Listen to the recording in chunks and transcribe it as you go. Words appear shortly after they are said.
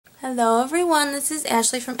Hello everyone, this is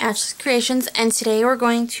Ashley from Ashley's Creations, and today we're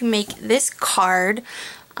going to make this card.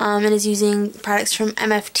 It is using products from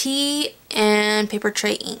MFT and paper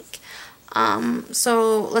tray ink.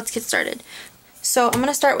 So let's get started. So I'm going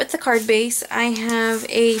to start with the card base. I have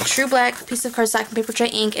a true black piece of cardstock and paper tray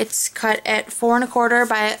ink. It's cut at 4 1/4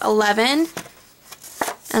 by 11.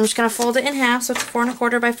 I'm just going to fold it in half, so it's 4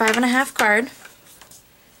 1/4 by 5 1/2 card.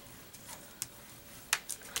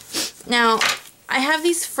 Now, I have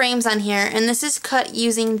these frames on here, and this is cut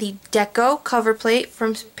using the Deco cover plate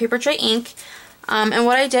from Paper Tray Ink. And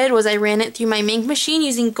what I did was I ran it through my ink machine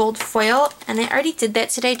using gold foil, and I already did that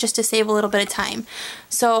today just to save a little bit of time.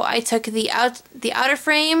 So I took the outer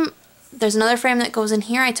frame. There's another frame that goes in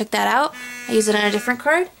here. I took that out. I used it on a different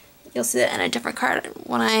card. You'll see that in a different card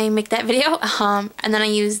when I make that video. And then I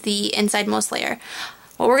used the insidemost layer.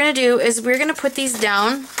 What we're going to do is we're going to put these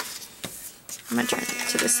down. I'm going to turn it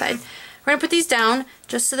to this side. We're going to put these down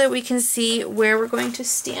just so that we can see where we're going to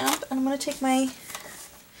stamp. And I'm going to take my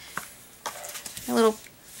little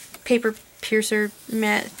paper piercer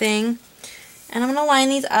mat thing, and I'm going to line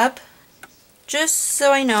these up just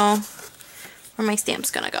so I know where my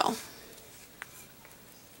stamp's going to go.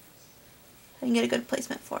 I can get a good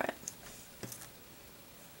placement for it.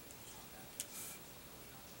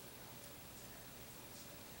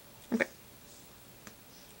 Okay.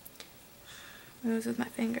 Moves with my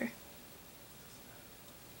finger.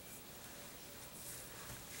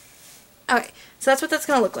 Okay, so that's what that's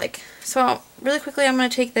going to look like. So really quickly I'm going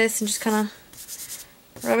to take this and just kind of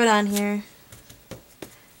rub it on here.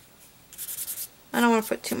 I don't want to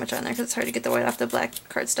put too much on there because it's hard to get the white off the black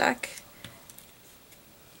cardstock.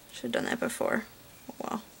 Should have done that before. Oh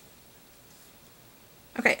well.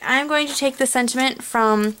 Okay, I'm going to take the sentiment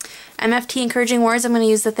from MFT Encouraging Words. I'm going to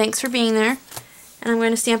use the thanks for being there. And I'm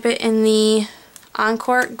going to stamp it in the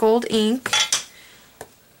Encore Gold ink.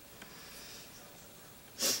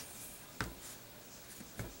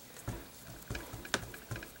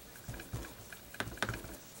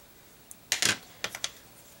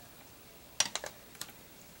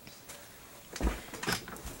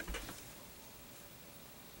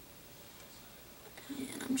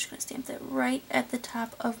 I'm just going to stamp that right at the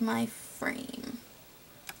top of my frame.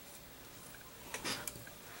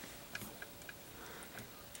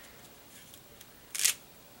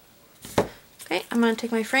 Okay, I'm going to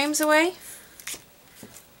take my frames away.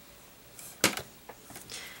 I'm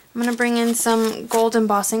going to bring in some gold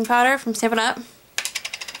embossing powder from Stampin' Up.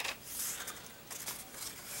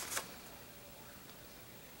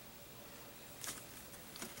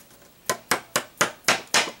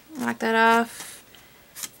 Knock that off.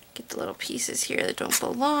 Get the little pieces here that don't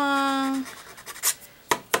belong.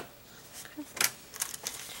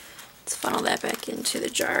 Let's funnel that back into the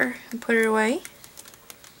jar and put it away.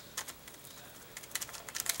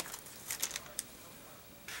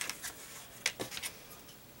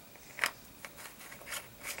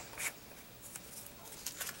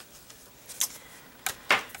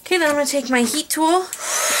 Okay, then I'm going to take my heat tool.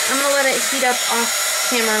 I'm going to let it heat up off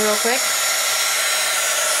camera real quick.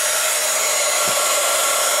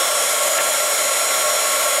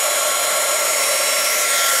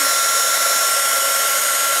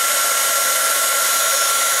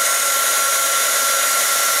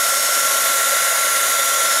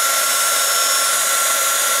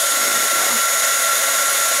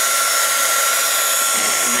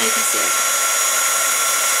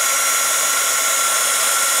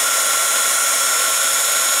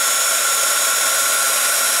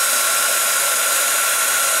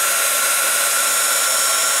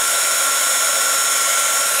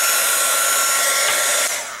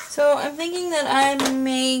 So I'm thinking that I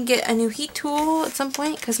may get a new heat tool at some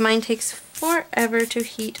point because mine takes forever to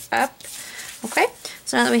heat up. Okay,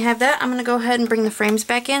 so now that we have that, I'm going to go ahead and bring the frames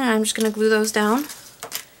back in, and I'm just going to glue those down.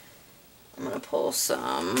 I'm going to pull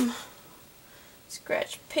some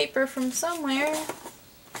scratch paper from somewhere.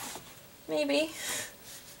 Maybe.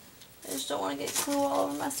 I just don't want to get glue all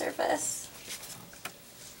over my surface.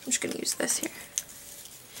 I'm just going to use this here.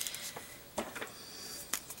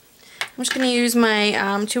 I'm just going to use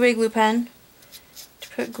my two-way glue pen to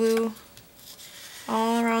put glue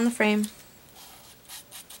all around the frame.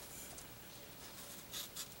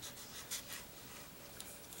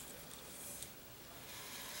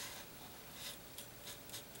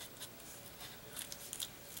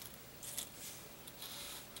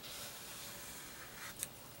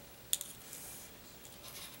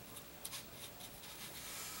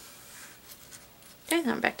 Okay,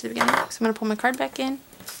 now I'm back to the beginning. So I'm going to pull my card back in.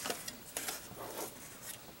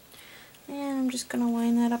 And I'm just going to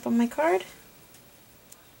line that up on my card,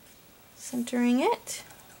 centering it.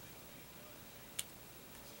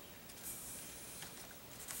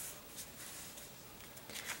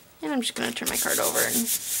 I'm just going to turn my card over and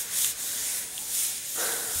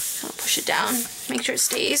I'll push it down, make sure it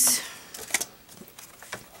stays.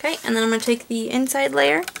 Okay, and then I'm going to take the inside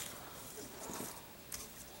layer.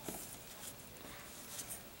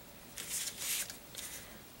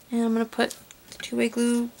 And I'm going to put the two-way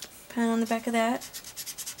glue pen on the back of that.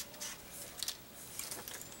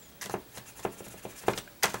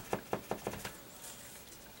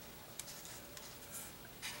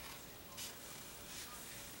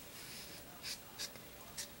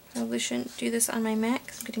 Probably shouldn't do this on my mat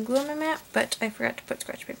because I'm getting glue on my mat, but I forgot to put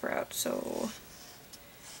scratch paper out, so...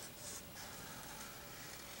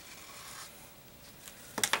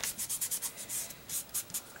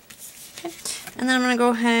 Okay. And then I'm going to go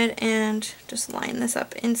ahead and just line this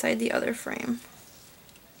up inside the other frame.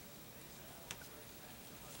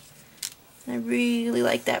 I really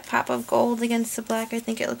like that pop of gold against the black. I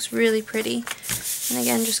think it looks really pretty. And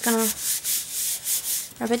again, just going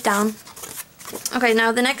to rub it down. Okay,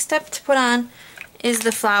 now the next step to put on is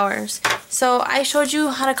the flowers. So I showed you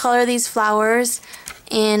how to color these flowers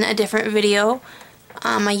in a different video.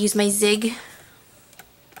 I used my Zig,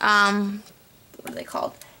 what are they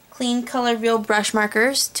called? Clean Color Real brush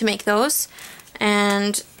markers to make those.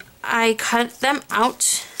 And I cut them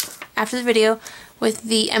out after the video with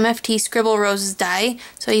the MFT Scribble Roses die.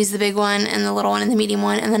 So I used the big one and the little one and the medium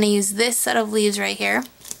one, and then I used this set of leaves right here.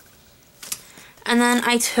 And then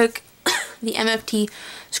I took the MFT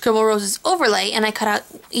Scribble Roses overlay and I cut out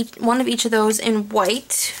one of each of those in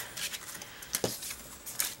white.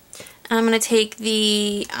 And I'm going to take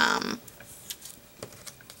the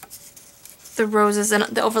roses and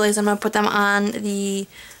the overlays, I'm going to put them on the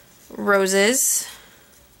roses.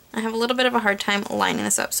 I have a little bit of a hard time lining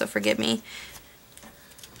this up, so forgive me.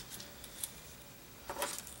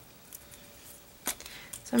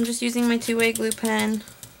 So I'm just using my two-way glue pen,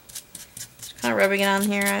 just kind of rubbing it on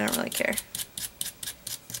here. I don't really care.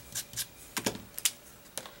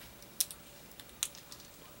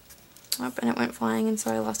 Oh, and it went flying, and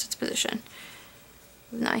so I lost its position.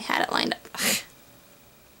 Now I had it lined up.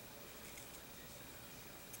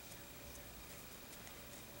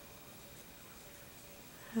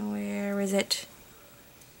 Where is it?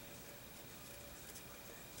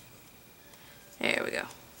 There we go.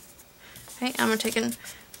 Okay, I'm going to take and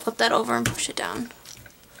flip that over and push it down.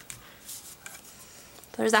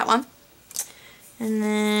 So there's that one. And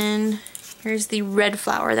then here's the red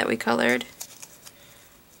flower that we colored.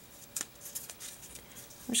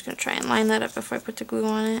 I'm just going to try and line that up before I put the glue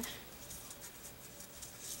on it.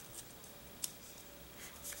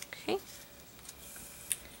 Okay.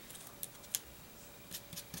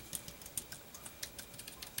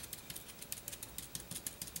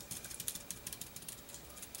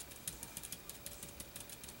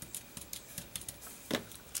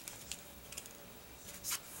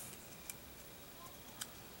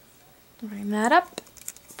 Line that up,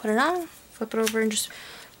 put it on, flip it over and just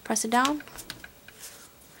press it down.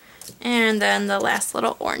 And then the last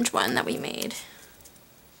little orange one that we made.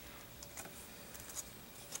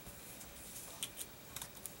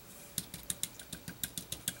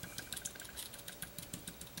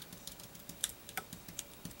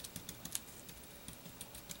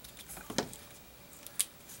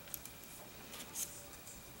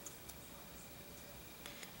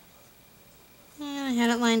 And I had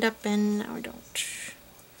it lined up and now I don't.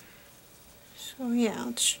 So yeah,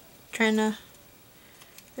 let's try to...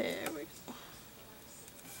 There we go.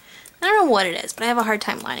 I don't know what it is, but I have a hard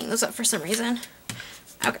time lining those up for some reason.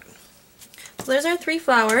 Okay. So there's our three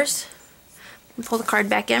flowers. Pull the card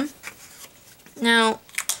back in. Now,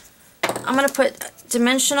 I'm going to put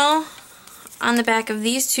dimensional on the back of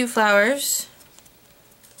these two flowers.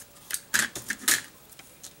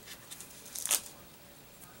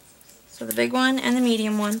 So the big one and the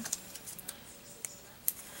medium one.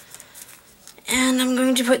 And I'm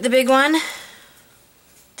going to put the big one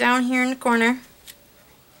down here in the corner.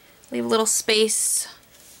 Leave a little space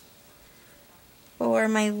for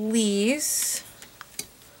my leaves.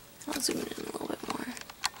 I'll zoom in a little bit more.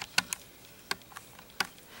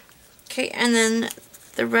 Okay, and then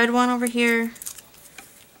the red one over here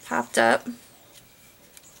popped up.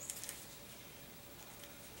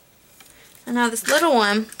 And now this little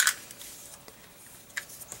one,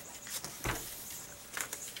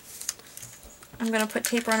 I'm going to put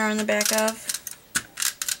tape runner on the back of.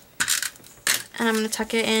 And I'm going to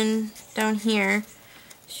tuck it in down here.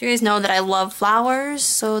 So you guys know that I love flowers,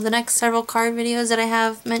 so the next several card videos that I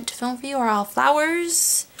have meant to film for you are all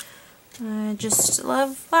flowers. I just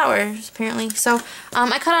love flowers, apparently. So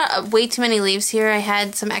I cut out way too many leaves here. I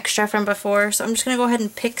had some extra from before, so I'm just going to go ahead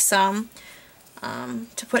and pick some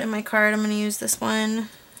to put in my card. I'm going to use this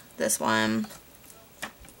this one,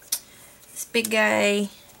 this big guy,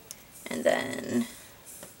 and then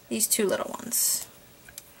these two little ones.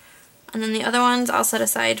 And then the other ones I'll set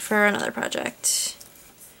aside for another project.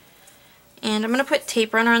 And I'm going to put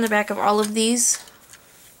tape runner on the back of all of these.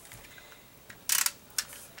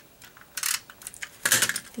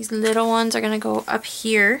 These little ones are going to go up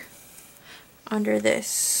here under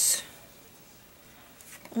this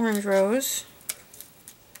orange rose.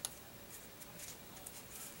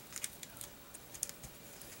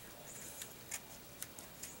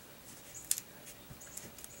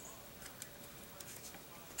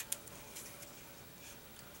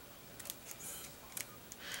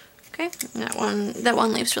 Okay, that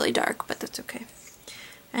one leaves really dark, but that's okay.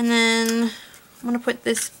 And then I'm going to put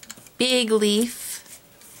this big leaf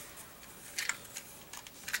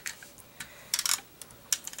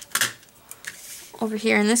over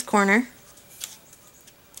here in this corner.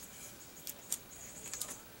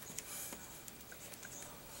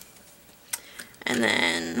 And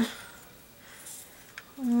then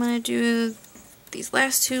I'm going to do these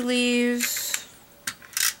last two leaves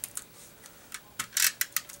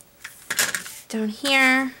down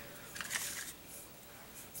here.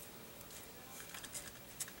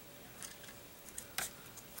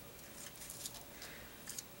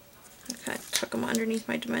 I kind of tuck them underneath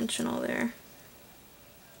my dimensional there.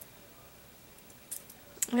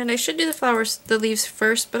 And I should do the leaves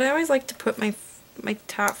first, but I always like to put my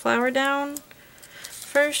top flower down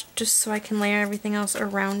first, just so I can layer everything else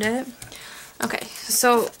around it. Okay,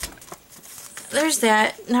 so there's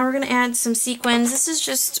that. Now we're going to add some sequins. This is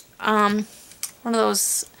just one of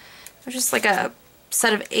those, just like a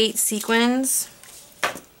set of 8 sequins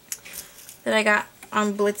that I got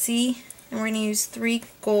on Blitsy, and we're going to use 3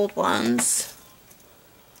 gold ones.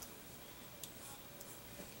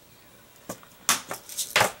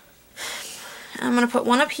 I'm going to put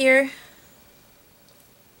one up here.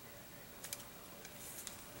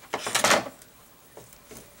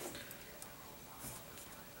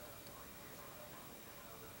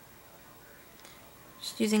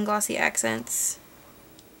 Just using glossy accents.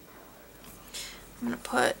 I'm going to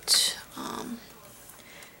put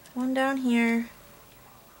one down here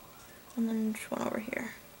and then just one over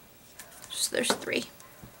here. So there's 3.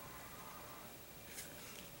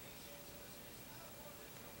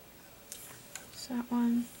 That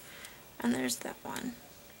one, and there's that one.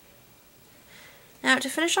 Now to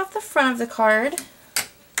finish off the front of the card,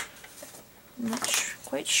 I'm not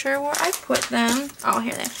quite sure where I put them. Oh,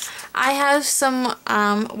 here they are. I have some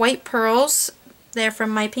white pearls. They're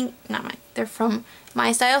from they're from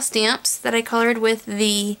My Style Stamps that I colored with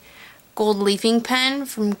the gold leafing pen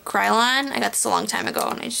from Krylon. I got this a long time ago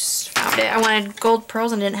and I just found it. I wanted gold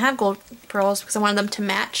pearls and didn't have gold pearls because I wanted them to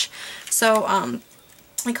match. So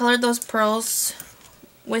I colored those pearls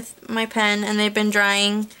with my pen, and they've been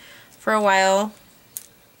drying for a while,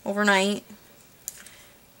 overnight.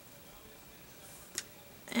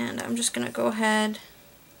 And I'm just going to go ahead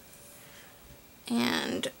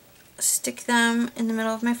and stick them in the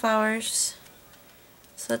middle of my flowers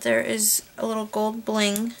so that there is a little gold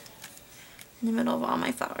bling in the middle of all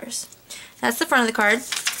my flowers. That's the front of the card.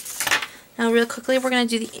 Now real quickly we're going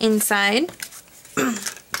to do the inside.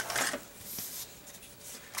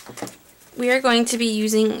 We are going to be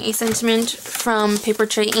using a sentiment from Paper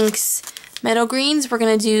Tray Ink's Meadow Greens. We're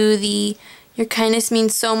going to do the "Your kindness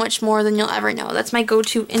means so much more than you'll ever know." That's my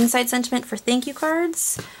go-to inside sentiment for thank you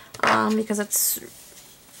cards because it's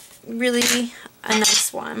really a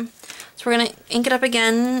nice one. So we're going to ink it up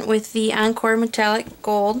again with the Encore Metallic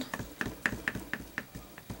Gold.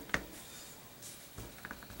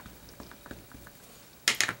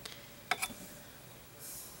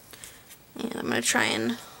 And I'm going to try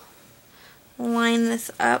and line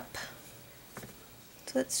this up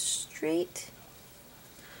so it's straight.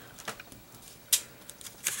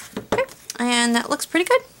 Okay, and that looks pretty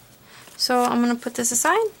good. So I'm going to put this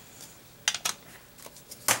aside.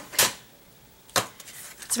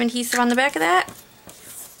 Put some adhesive on the back of that.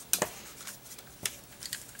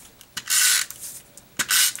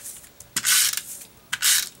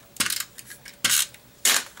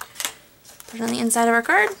 Put it on the inside of our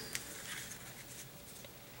card.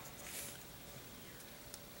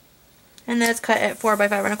 And that's cut at 4 by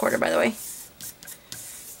 5 1/4, by the way.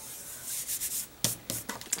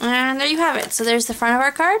 And there you have it. So there's the front of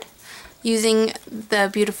our card using the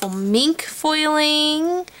beautiful mink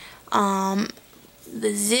foiling,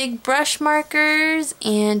 the Zig brush markers,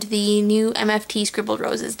 and the new MFT Scribbled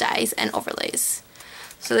Roses dies and overlays.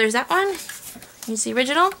 So there's that one. Here's the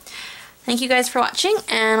original. Thank you guys for watching,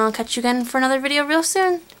 and I'll catch you again for another video real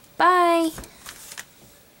soon. Bye!